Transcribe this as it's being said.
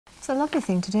It's a lovely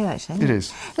thing to do, actually. It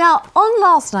is. Now, on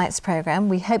last night's programme,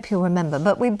 we hope you'll remember,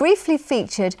 but we briefly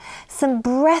featured some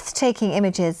breathtaking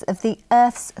images of the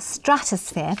Earth's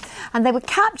stratosphere, and they were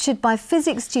captured by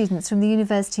physics students from the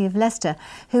University of Leicester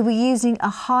who were using a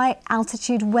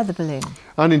high-altitude weather balloon.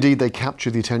 And indeed, they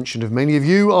captured the attention of many of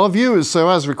you, our viewers, so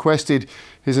as requested,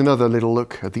 here's another little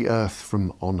look at the Earth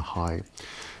from on high.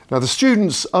 Now, the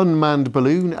students' unmanned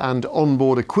balloon and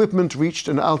onboard equipment reached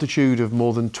an altitude of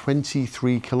more than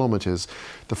 23 kilometres.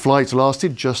 The flight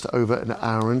lasted just over an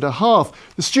hour and a half.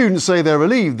 The students say they're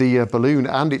relieved the balloon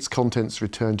and its contents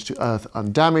returned to Earth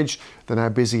undamaged. They're now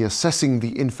busy assessing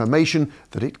the information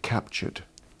that it captured.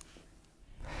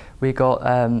 We got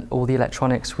all the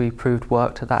electronics we proved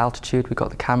worked at that altitude. We got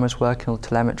the cameras working, all the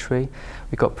telemetry.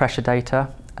 We got pressure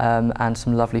data. And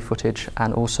some lovely footage,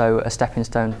 and also a stepping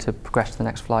stone to progress to the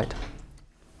next flight.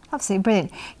 Absolutely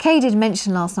brilliant. Kay did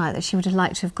mention last night that she would have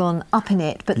liked to have gone up in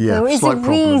it, but yeah, there is a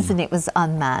reason it was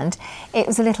unmanned. It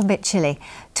was a little bit chilly.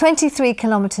 23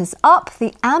 kilometres up,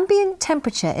 the ambient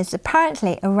temperature is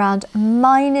apparently around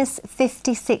minus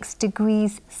 56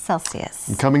 degrees Celsius.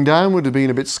 And coming down would have been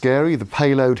a bit scary. The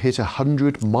payload hit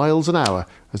 100 miles an hour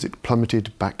as it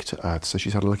plummeted back to Earth. So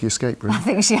she's had a lucky escape, really. I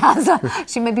think she has.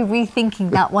 She may be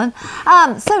rethinking that one.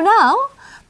 So now,